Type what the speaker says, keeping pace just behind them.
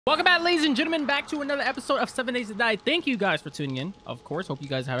Welcome back, ladies and gentlemen, back to another episode of 7 Days to Die. Thank you guys for tuning in. Of course, hope you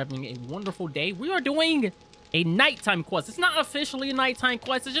guys are having a wonderful day. We are doing a nighttime quest. It's not officially a nighttime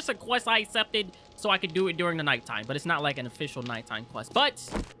quest. It's just a quest I accepted so I could do it during the nighttime. But it's not like an official nighttime quest. But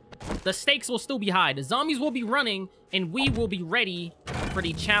the stakes will still be high. The zombies will be running, and we will be ready for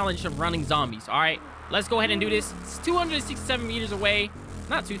the challenge of running zombies. All right, let's go ahead and do this. It's 267 meters away.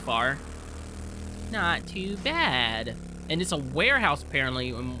 Not too far. Not too bad. And it's a warehouse,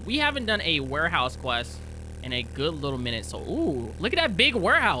 apparently. We haven't done a warehouse quest in a good little minute. So, ooh, look at that big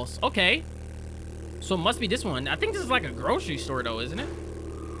warehouse. Okay. So it must be this one. I think this is like a grocery store, though, isn't it?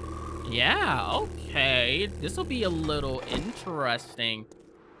 Yeah, okay. This will be a little interesting.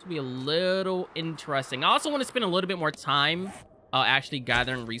 This will be a little interesting. I also want to spend a little bit more time actually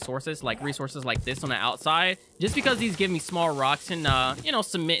gathering resources like this on the outside. Just because these give me small rocks and, you know,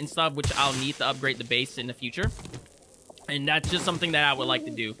 cement and stuff, which I'll need to upgrade the base in the future. And that's just something that I would like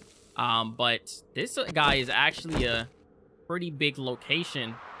to do. But this guy is actually a pretty big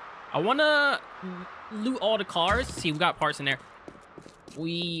location. I want to loot all the cars. See, we got parts in there.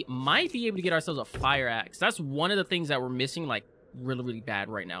 We might be able to get ourselves a fire axe. That's one of the things that we're missing, like, really, really bad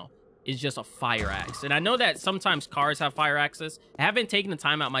right now. Is just a fire axe. And I know that sometimes cars have fire axes. I haven't taken the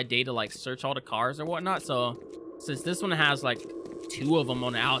time out my day to, like, search all the cars or whatnot. So, since this one has, like, 2 of them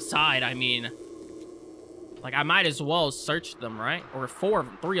on the outside, I mean... like, I might as well search them, right? Or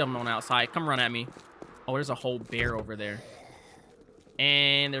 3 of them on the outside. Come run at me. Oh, there's a whole bear over there.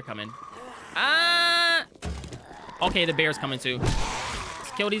 And they're coming. Okay, the bear's coming too.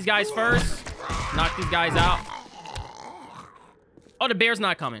 Let's kill these guys first. Knock these guys out. Oh, the bear's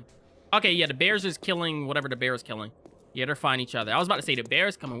not coming. Okay, yeah, the bear's just killing whatever the bear's killing. Yeah, they're fighting each other. I was about to say the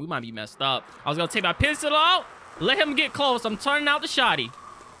bear's coming. We might be messed up. I was going to take my pistol out. Let him get close. I'm turning out the shotty.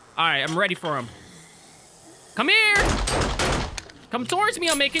 All right, I'm ready for him. Come here! Come towards me,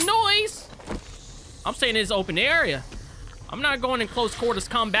 I'm making noise! I'm staying in this open area. I'm not going in close quarters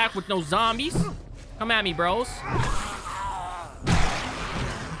combat with no zombies. Come at me, bros.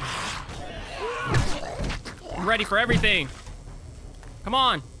 I'm ready for everything. Come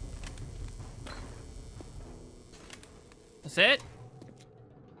on. That's it?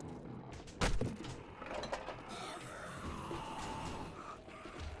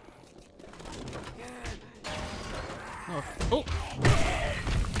 Oh.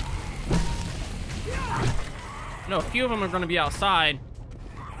 No, a few of them are going to be outside.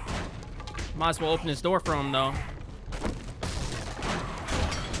 Might as well open this door for them, though.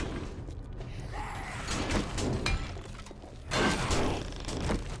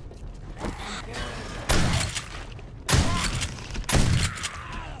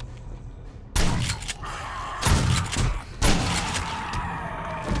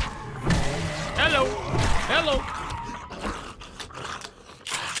 Hello. Hello.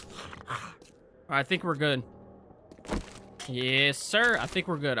 I think we're good. Yes, sir. I think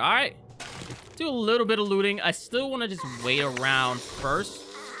we're good. All right. Do a little bit of looting. I still want to just wait around first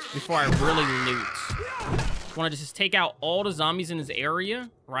before I really loot. Want to just take out all the zombies in this area,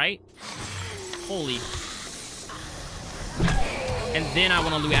 right? Holy. And then I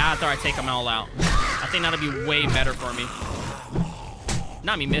want to loot after I take them all out. I think that'll be way better for me.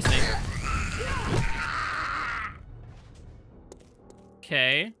 Not me missing.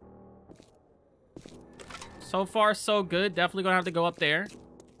 Okay. So far, so good. Definitely gonna have to go up there.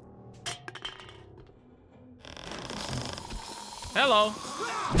 Hello.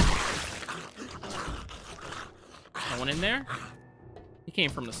 No one in there? He came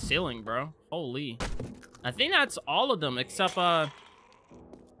from the ceiling, bro. Holy. I think that's all of them except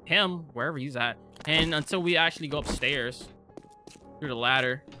him, wherever he's at. And until we actually go upstairs through the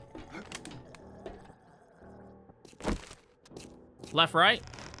ladder. Left, right?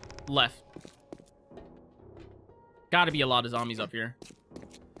 Left. Gotta be a lot of zombies up here.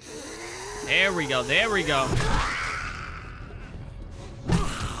 There we go. There we go.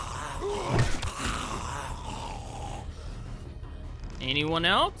 Anyone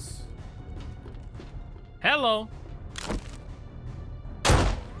else? Hello.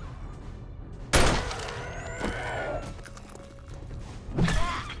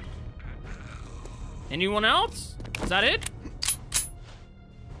 Anyone else? Is that it?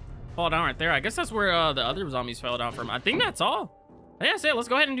 Fall down right there. I guess that's where the other zombies fell down from. I think that's all. Yeah, that's it. Let's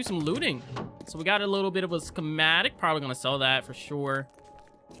go ahead and do some looting. So we got a little bit of a schematic. Probably gonna sell that for sure.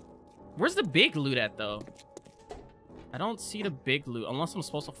 Where's the big loot at, though? I don't see the big loot unless I'm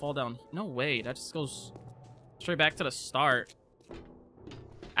supposed to fall down. No way. That just goes straight back to the start.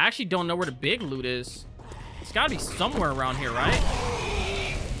 I actually don't know where the big loot is. It's gotta be somewhere around here, right?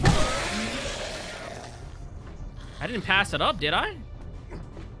 I didn't pass it up, did I?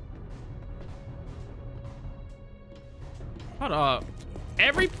 Hold up.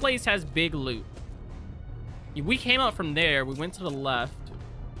 Every place has big loot. We came out from there. We went to the left.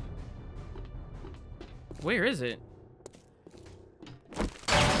 Where is it?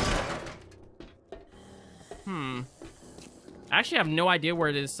 I actually have no idea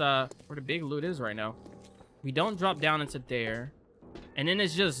where this, where the big loot is right now. We don't drop down into there. And then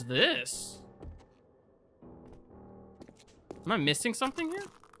it's just this. Am I missing something here?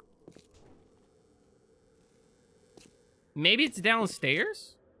 Maybe it's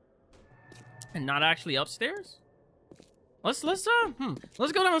downstairs and not actually upstairs. Let's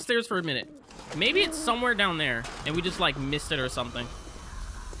go downstairs for a minute. Maybe it's somewhere down there and we just like missed it or something.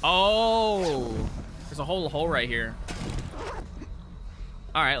 Oh, there's a whole hole right here.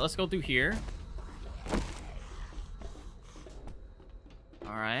 All right, let's go through here.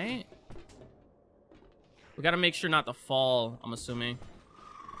 All right. We got to make sure not to fall, I'm assuming.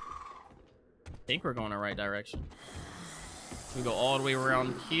 I think we're going the right direction. We go all the way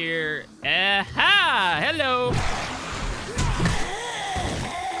around here. Aha! Hello!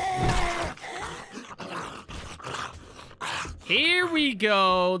 Here we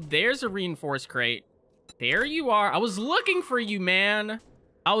go. There's a reinforced crate. There you are. I was looking for you, man.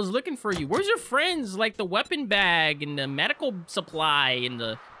 I was looking for you. Where's your friends? Like the weapon bag and the medical supply and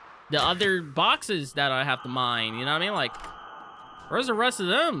the other boxes that I have to mine. You know what I mean? Like, where's the rest of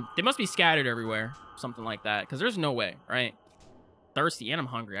them? They must be scattered everywhere. Something like that. Because there's no way, right? Thirsty and I'm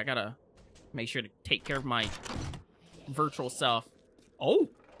hungry. I gotta make sure to take care of my virtual self. Oh,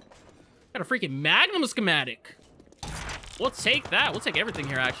 got a freaking Magnum schematic. We'll take that. We'll take everything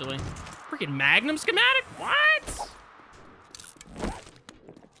here, actually. Freaking Magnum schematic? What?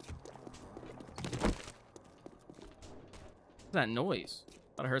 What's that noise?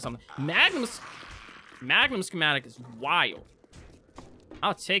 Thought I heard something. Magnum schematic is wild.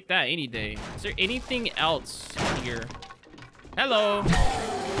 I'll take that any day. Is there anything else here? Hello.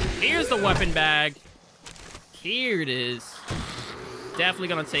 Here's the weapon bag. Here it is. Definitely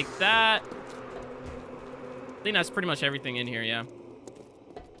gonna take that. I think that's pretty much everything in here, yeah.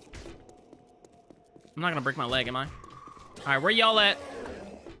 I'm not gonna break my leg, am I? All right, where y'all at?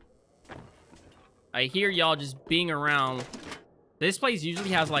 I hear y'all just being around. This place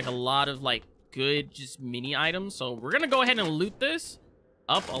usually has like a lot of like good just mini items, so we're gonna go ahead and loot this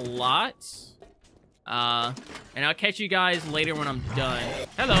up a lot. And I'll catch you guys later when I'm done.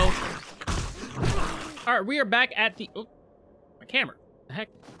 Hello. All right, we are back at the... Oh, my camera. The heck?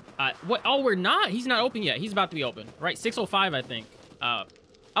 What? Oh, we're not. He's not open yet. He's about to be open. Right, 6:05, I think. I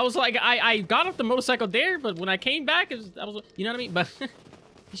was like, I got off the motorcycle there, but when I came back, I was, you know what I mean? But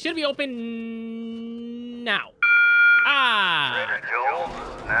he should be open now. Ah.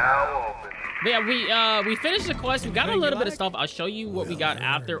 Now open. But yeah, we finished the quest. We got a little bit of stuff. I'll show you what we got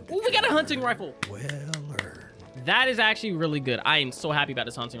after. Oh, we got a hunting rifle. That is actually really good. I am so happy about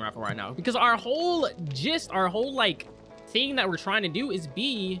this hunting rifle right now because our whole like thing that we're trying to do is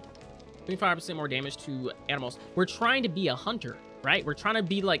be 25% more damage to animals. We're trying to be a hunter, right? We're trying to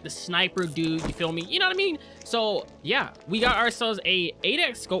be like the sniper dude. You feel me? You know what I mean? So yeah, we got ourselves a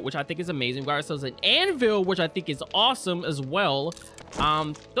 8x scope, which I think is amazing. We got ourselves an anvil, which I think is awesome as well.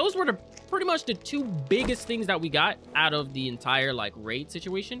 Those were pretty much the two biggest things that we got out of the entire like raid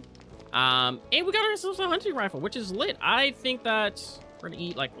situation. And we got ourselves a hunting rifle, which is lit. I think that we're gonna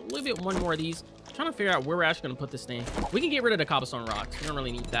eat like a little bit one more of these. I'm trying to figure out where we're actually gonna put this thing. We can get rid of the cobblestone rocks. We don't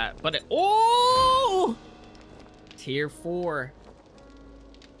really need that. But oh, tier 4.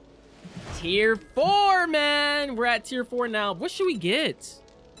 Tier 4, man. We're at tier 4 now. What should we get?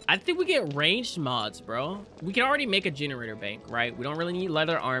 I think we get ranged mods, bro. We can already make a generator bank, right? We don't really need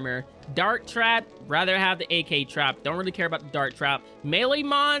leather armor. Dart trap, rather have the AK trap. Don't really care about the dart trap. Melee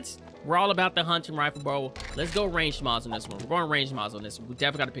mods, we're all about the hunting rifle, bro. Let's go ranged mods on this one. We're going ranged mods on this one. We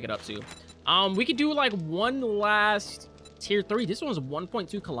definitely got to pick it up too. We could do like one last tier 3. This one's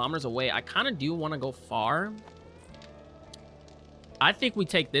 1.2 kilometers away. I kind of do want to go far. I think we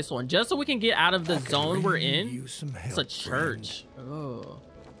take this one just so we can get out of the zone we're in. It's a church. Oh.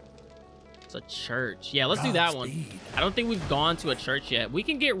 It's a church. Yeah, let's do that one. I don't think we've gone to a church yet. We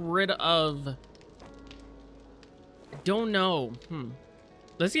can get rid of... I don't know.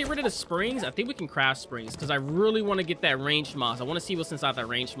 Let's get rid of the springs. I think we can craft springs because I really want to get that ranged mods. I want to see what's inside that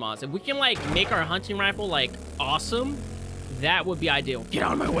ranged mods. If we can like make our hunting rifle like awesome, that would be ideal. Get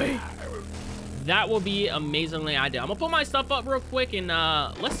out of my way. That will be amazingly ideal. I'm gonna put my stuff up real quick and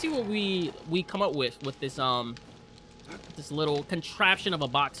let's see what we come up with this this little contraption of a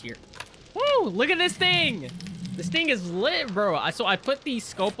box here. Woo! Look at this thing. This thing is lit, bro. So I put the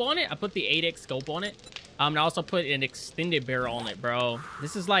scope on it. I put the 8x scope on it. And I also put an extended barrel on it, bro.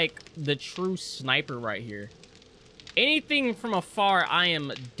 This is like the true sniper right here. Anything from afar, I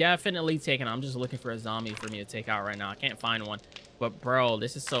am definitely taking. I'm just looking for a zombie for me to take out right now. I can't find one. But, bro,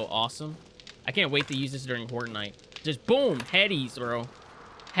 this is so awesome. I can't wait to use this during Horde Night. Just boom, headies, bro.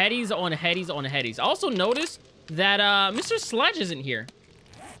 Headies on headies on headies. I also noticed that Mr. Sledge isn't here.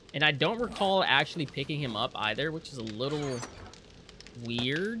 And I don't recall actually picking him up either, which is a little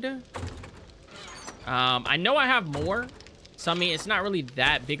weird. I know I have more. So, I mean, it's not really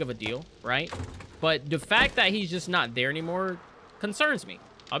that big of a deal, right? But the fact that he's just not there anymore concerns me.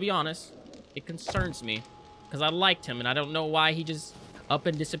 I'll be honest. It concerns me. Because I liked him, and I don't know why he just up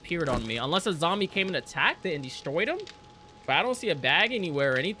and disappeared on me. Unless a zombie came and attacked it and destroyed him. But I don't see a bag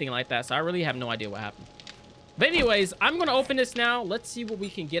anywhere or anything like that, so I really have no idea what happened. But anyways, I'm going to open this now. Let's see what we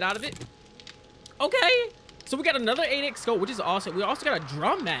can get out of it. Okay. So we got another 8x scope, which is awesome. We also got a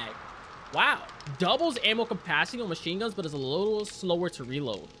drum mag. Wow. Doubles ammo capacity on machine guns, but it's a little slower to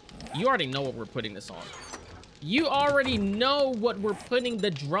reload. You already know what we're putting this on. You already know what we're putting the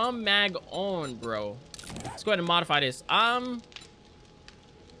drum mag on, bro. Let's go ahead and modify this. I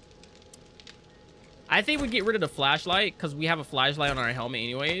think we get rid of the flashlight because we have a flashlight on our helmet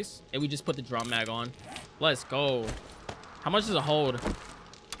anyways. And we just put the drum mag on. Let's go. How much does it hold?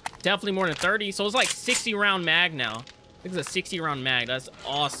 Definitely more than 30. So it's like 60 round mag now. I think it's a 60 round mag. That's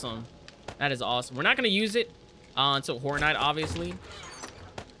awesome. That is awesome. We're not going to use it until Horde Night, obviously.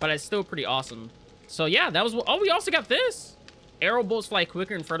 But it's still pretty awesome. So yeah, that was... Oh, we also got this. Arrow bolts fly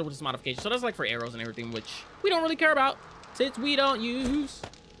quicker and further with this modification. So that's like for arrows and everything, which we don't really care about. Since we don't use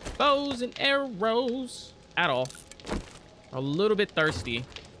bows and arrows at all. A little bit thirsty.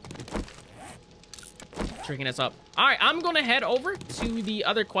 Drinking us up. All right, I'm going to head over to the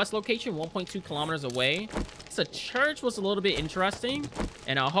other quest location, 1.2 kilometers away. So church was a little bit interesting.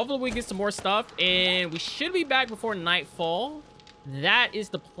 And hopefully we get some more stuff. And we should be back before nightfall. That is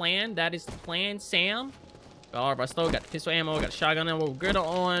the plan. That is the plan, Sam. All right, I still got pistol ammo, got shotgun ammo. We're good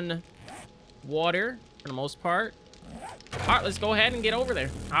on water for the most part. All right, let's go ahead and get over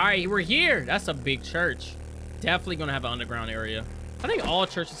there. All right, we're here. That's a big church. Definitely gonna have an underground area. I think all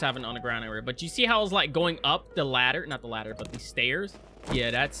churches have an underground area, but you see how it's like going up the ladder, not the ladder, but the stairs.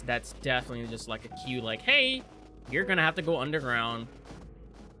 Yeah, that's definitely just like a cue. Like, hey, you're gonna have to go underground.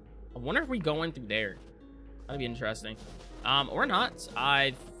 I wonder if we go in through there. That'd be interesting. Or not.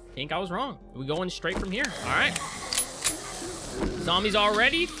 I think I was wrong. We going straight from here. All right. Zombies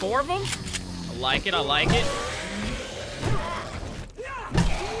already. 4 of them. I like it. I like it.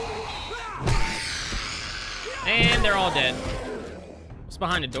 And they're all dead. What's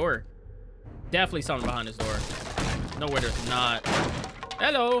behind the door? Definitely something behind this door. Nowhere there's not.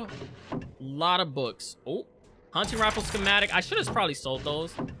 Hello. A lot of books. Oh. Hunting rifle schematic. I should have probably sold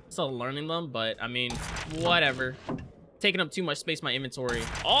those. Still learning them, but I mean, whatever. Taking up too much space in my inventory.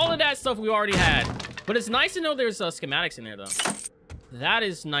 All of that stuff we already had. But it's nice to know there's schematics in there, though. That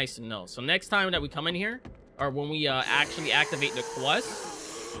is nice to know. So next time that we come in here, or when we actually activate the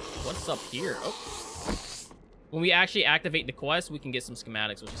quest. What's up here? Oh. When we actually activate the quest, we can get some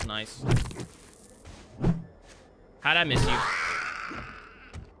schematics, which is nice. How'd I miss you?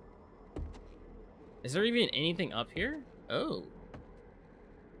 Is there even anything up here? Oh.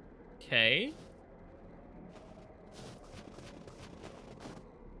 Okay.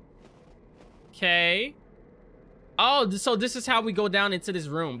 Okay. Oh, so this is how we go down into this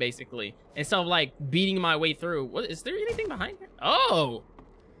room, basically. Instead of, like, beating my way through. What, is there anything behind here? Oh.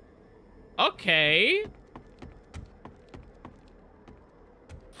 Okay.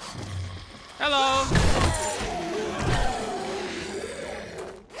 Hello.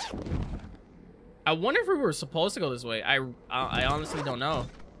 I wonder if we were supposed to go this way. I honestly don't know.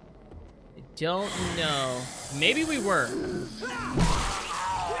 I don't know. Maybe we were.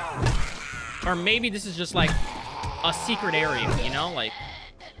 Or maybe this is just like a secret area, you know? Like,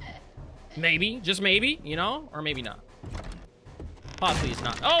 maybe, just maybe, you know? Or maybe not. Possibly it's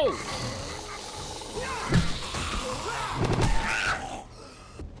not. Oh!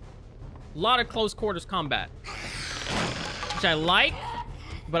 A lot of close quarters combat. Which I like,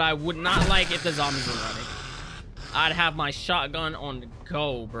 but I would not like if the zombies were running. I'd have my shotgun on the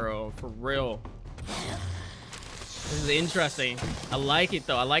go, bro. For real. This is interesting. I like it,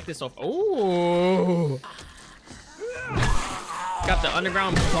 though. I like this stuff. Oh! Got the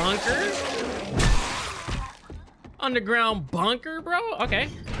underground bunker. Underground bunker, bro? Okay.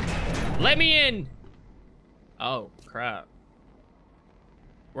 Let me in. Oh, crap.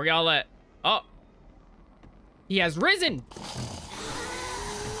 Where y'all at? Oh. He has risen.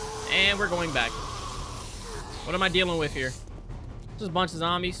 And we're going back. What am I dealing with here? Just a bunch of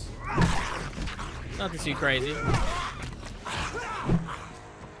zombies. Nothing too crazy.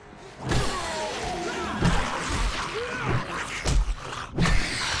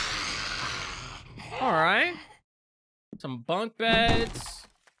 Some bunk beds.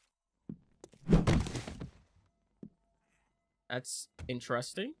 That's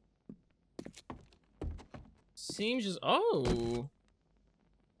interesting. Seems just... Oh.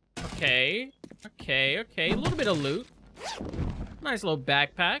 Okay. A little bit of loot. Nice little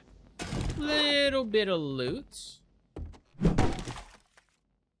backpack. Little bit of loot.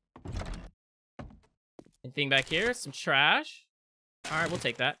 Anything back here? Some trash. All right, we'll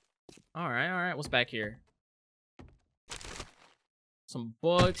take that. All right. What's back here? Some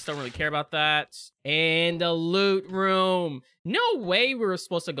books. Don't really care about that. And the loot room. No way we were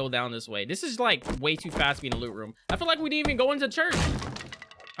supposed to go down this way. This is like way too fast to be in the loot room. I feel like we didn't even go into church.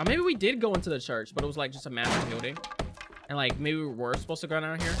 Or maybe we did go into the church, but it was like just a massive building. And like maybe we were supposed to go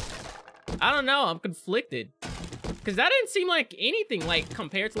down here. I don't know. I'm conflicted. Because that didn't seem like anything like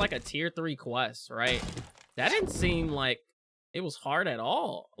compared to like a tier 3 quest, right? That didn't seem like it was hard at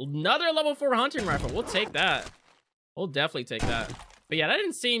all. Another level 4 hunting rifle. We'll take that. We'll definitely take that. But yeah, that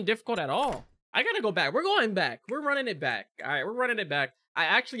didn't seem difficult at all. I gotta go back. We're going back. We're running it back. All right, we're running it back. I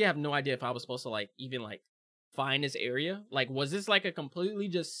actually have no idea if I was supposed to like even like find this area. Like, was this like a completely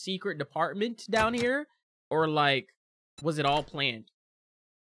just secret department down here? Or like, was it all planned?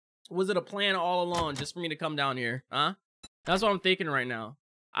 Was it a plan all along just for me to come down here? Huh? That's what I'm thinking right now.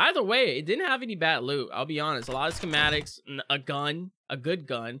 Either way, it didn't have any bad loot. I'll be honest. A lot of schematics, a gun, a good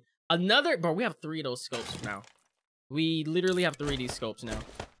gun. Another, bro, we have 3 of those scopes now. We literally have 3 of these scopes now.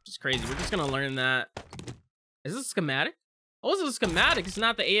 Which is crazy. We're just gonna learn that. Is this a schematic? Oh, this is a schematic. It's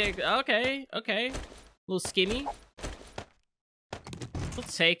not the AX. Okay. A little skinny. We'll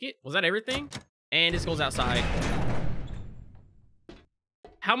take it. Was that everything? And this goes outside.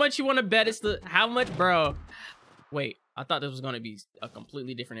 How much you want to bet it's the... How much, bro? Wait, I thought this was going to be a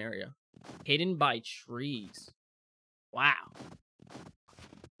completely different area. Hidden by trees. Wow.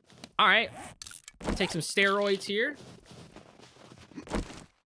 All right. Take some steroids here.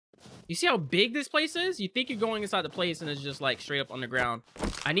 You see how big this place is? You think you're going inside the place and it's just like straight up on the ground.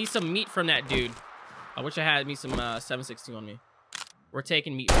 I need some meat from that dude. I wish I had me some 7.62 on me. We're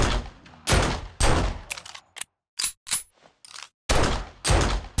taking meat from him.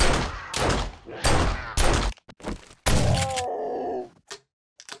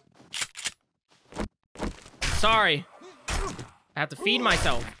 Sorry. I have to feed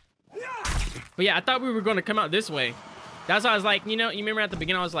myself. But yeah, I thought we were going to come out this way. That's why I was like, you know, you remember at the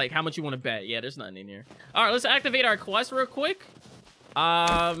beginning, I was like, how much you want to bet? Yeah, there's nothing in here. All right, let's activate our quest real quick.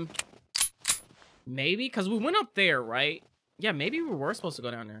 Maybe, because we went up there, right? Yeah, maybe we were supposed to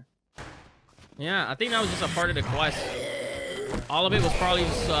go down there. Yeah, I think that was just a part of the quest. All of it was probably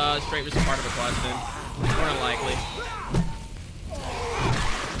just, straight just a part of the quest then. More than likely.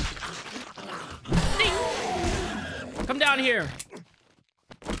 Come down here.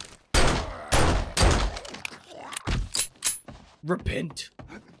 Repent.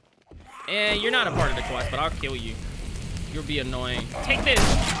 And you're not a part of the quest, but I'll kill you. You'll be annoying. Take this.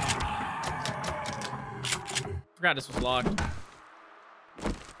 Forgot this was locked.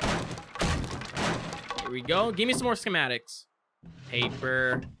 Here we go. Give me some more schematics.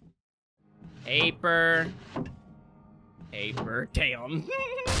 Paper. Damn.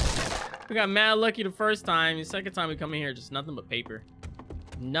 We got mad lucky the first time. The second time we come in here, just nothing but paper.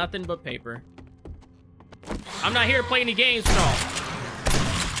 Nothing but paper. I'm not here to play any games, no.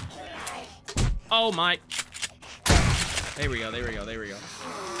 Oh my. There we go.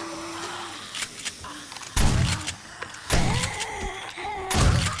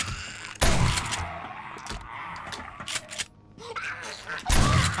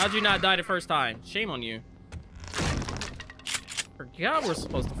 How'd you not die the first time? Shame on you. Forgot we're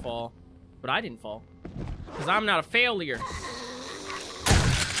supposed to fall. But I didn't fall. Because I'm not a failure.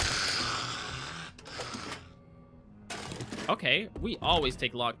 Okay, we always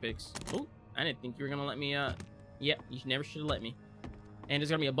take lockpicks. Oh, I didn't think you were going to let me, Yep, you never should have let me. And there's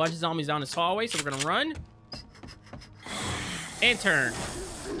going to be a bunch of zombies down this hallway, so we're going to run. And turn.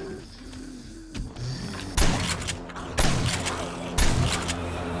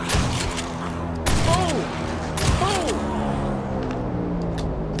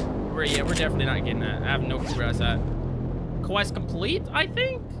 Yeah, we're definitely not getting that. I have no clue where that's at. Quest complete, I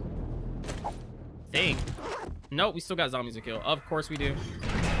think? Nope, we still got zombies to kill. Of course we do.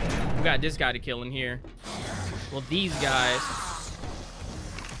 We got this guy to kill in here. Well, these guys.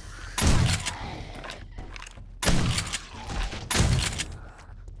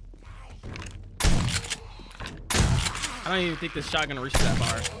 I don't even think this shotgun reaches that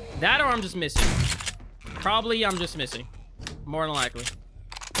far. That or I'm just missing. Probably I'm just missing. More than likely.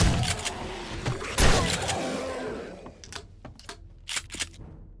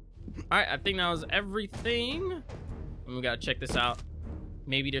 All right, I think that was everything. And we gotta check this out.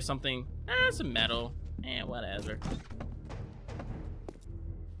 Maybe there's something. Some metal. Whatever.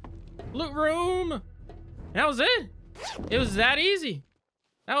 Loot room. That was it. It was that easy.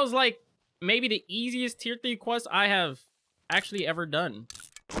 That was like maybe the easiest tier 3 quest I have actually ever done.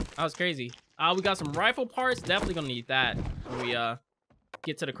 That was crazy. We got some rifle parts. Definitely gonna need that when we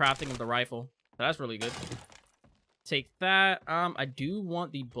get to the crafting of the rifle. So that's really good. Take that. I do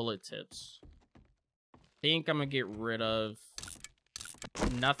want the bullet tips. Think I'm gonna get rid of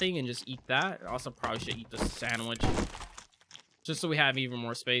nothing and just eat that. I also probably should eat the sandwich just so we have even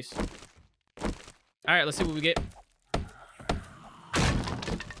more space. All right, let's see what we get.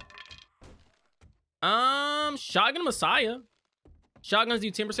 Shotgun Messiah. Shotguns do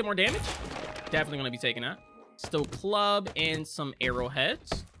 10% more damage. Definitely gonna be taking that. Still club and some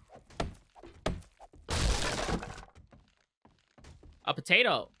arrowheads. A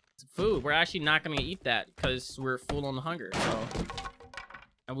potato. It's food. We're actually not gonna eat that because we're full on the hunger. So,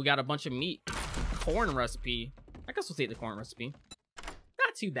 and we got a bunch of meat. Corn recipe. I guess we'll take the corn recipe.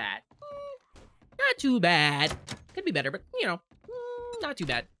 Not too bad. Not too bad. Could be better, but you know, not too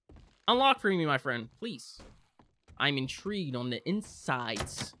bad. Unlock for me, my friend, please. I'm intrigued on the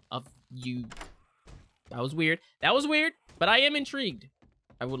insides of you. That was weird. That was weird, but I am intrigued.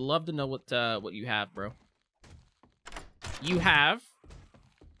 I would love to know what you have, bro. You have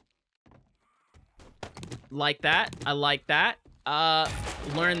like that. I like that.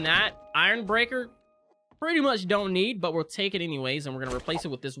 Learn that. Iron breaker. Pretty much don't need, but we'll take it anyways, and we're gonna replace it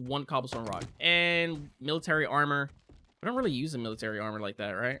with this one cobblestone rock and military armor. I don't really use a military armor like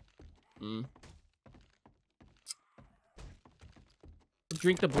that, right?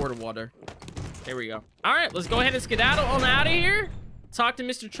 Drink the border water. There we go. All right, let's go ahead and skedaddle on out of here. Talk to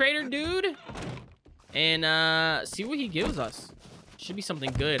Mr. Trader dude and see what he gives us. Should be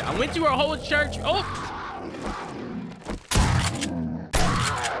something good. I went through a whole church. Oh,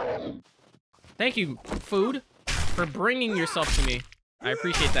 thank you, food, for bringing yourself to me. I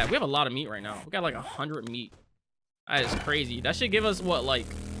appreciate that. We have a lot of meat right now. We got like 100 meat. That is crazy. That should give us what, like,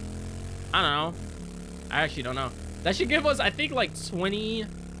 I don't know. I actually don't know. That should give us, I think, like 20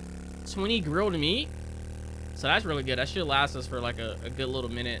 grilled meat. So that's really good. That should last us for like a good little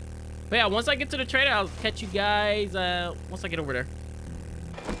minute. But yeah, once I get to the trader, I'll catch you guys once I get over there.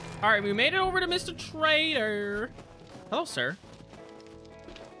 All right, we made it over to Mr. Trader. Hello, sir.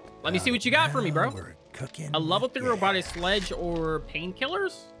 Let me see what you got for me, bro. A level 3 robotic sledge or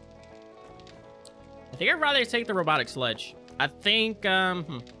painkillers? I think I'd rather take the robotic sledge. I think,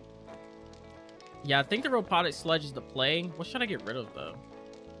 yeah, I think the robotic sledge is the play. What should I get rid of, though?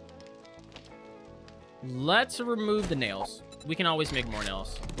 Let's remove the nails. We can always make more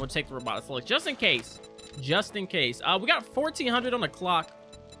nails. We'll take the robotic sledge just in case. Just in case. We got 1400 on the clock.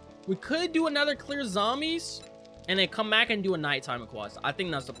 We could do another clear zombies and then come back and do a nighttime quest. I think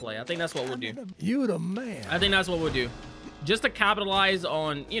that's the play. I think that's what we'll do. You the man. I think that's what we'll do. Just to capitalize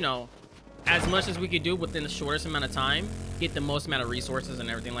on, you know, as much as we could do within the shortest amount of time. Get the most amount of resources and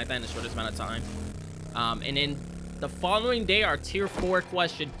everything like that in the shortest amount of time. And then the following day, our tier 4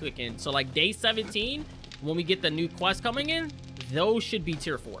 quest should click in. So like day 17, when we get the new quest coming in, those should be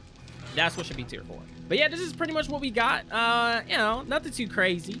tier 4. That's what should be tier 4. But yeah, this is pretty much what we got. You know, nothing too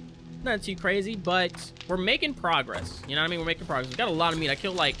crazy. Not too crazy, but we're making progress. You know what I mean? We're making progress. We got a lot of meat. I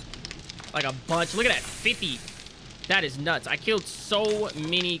killed like a bunch. Look at that, 50. That is nuts. I killed so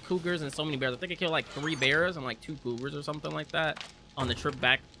many cougars and so many bears. I think I killed like 3 bears and like 2 cougars or something like that on the trip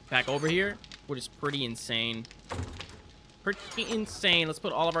back over here, which is pretty insane. Pretty insane. Let's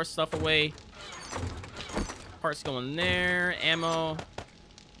put all of our stuff away. Parts going there. Ammo.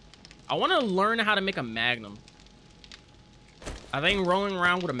 I want to learn how to make a magnum. I think rolling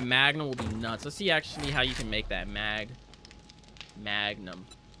around with a magnum will be nuts. Let's see actually how you can make that magnum.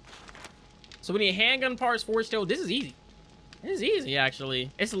 So we need handgun parts, forge tail. This is easy. This is easy,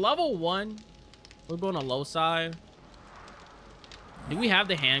 actually. It's level 1. We're going on the low side. Do we have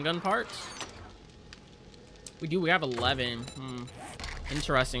the handgun parts? We do. We have 11.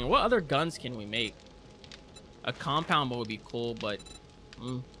 Interesting. What other guns can we make? A compound bow would be cool, but...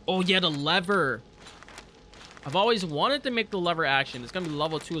 Oh, yeah, the lever. I've always wanted to make the lever action. It's going to be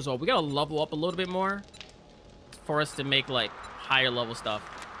level 2 as well. We got to level up a little bit more for us to make, like, higher level stuff.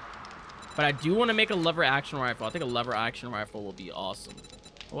 But I do want to make a lever action rifle. I think a lever action rifle will be awesome.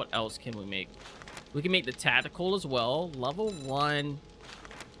 What else can we make? We can make the tactical as well. Level 1.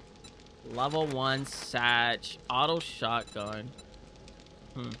 Level 1 Satch. Auto shotgun.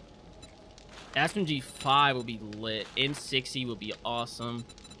 SMG 5 will be lit. M60 will be awesome.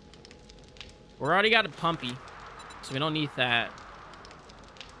 We're already got a pumpy, so we don't need that.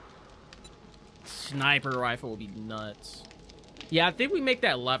 sniper rifle will be nuts. Yeah, I think we make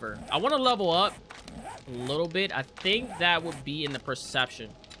that lever. I want to level up a little bit. I think that would be in the perception.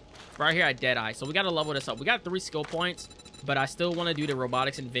 Right here at Deadeye. So we got to level this up. We got 3 skill points, but I still want to do the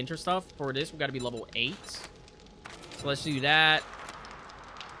robotics inventor stuff. For this, we got to be level 8. So let's do that.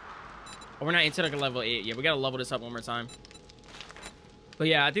 Oh, we're not into like a level 8. Yeah, we got to level this up one more time. But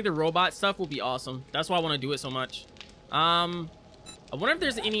yeah, I think the robot stuff will be awesome. That's why I want to do it so much. I wonder if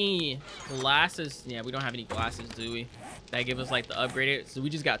there's any glasses. Yeah, we don't have any glasses, do we? That give us like the upgraded. So we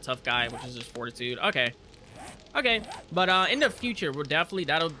just got tough guy, which is just fortitude. Okay. Okay. But in the future,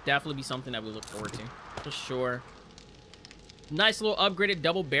 that'll definitely be something that we look forward to. For sure. Nice little upgraded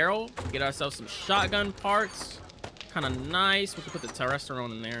double barrel. Get ourselves some shotgun parts. Kind of nice. We can put the terrestrial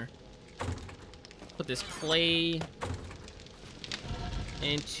in there. Put this clay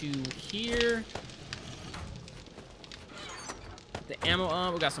into here. Put the ammo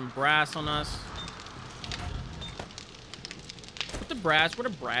up. We got some brass on us. Put the brass where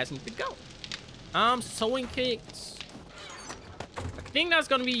the brass needs to go. Sewing kits. I think that's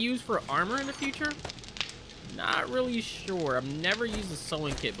going to be used for armor in the future. Not really sure. I've never used a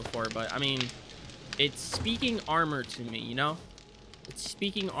sewing kit before, but I mean, it's speaking armor to me, you know? It's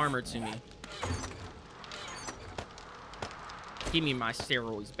speaking armor to me. Give me my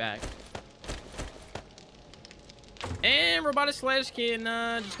steroids back. And robotic sledge can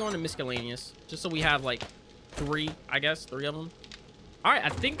just go into miscellaneous. Just so we have like 3, I guess. 3 of them. Alright, I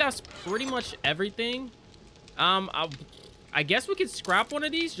think that's pretty much everything. I guess we could scrap one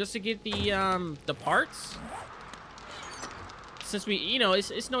of these just to get the parts. Since we, you know,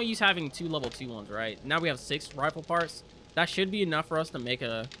 it's no use having 2 level 2 ones, right? Now we have 6 rifle parts. That should be enough for us to make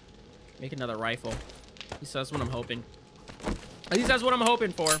another rifle. At least that's what I'm hoping. At least that's what I'm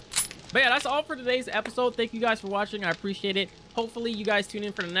hoping for. But yeah, that's all for today's episode. Thank you guys for watching. I appreciate it. Hopefully you guys tune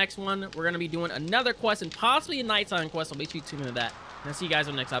in for the next one. We're going to be doing another quest and possibly a nighttime quest. So make sure you tune into that. And I'll see you guys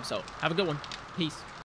on the next episode. Have a good one. Peace.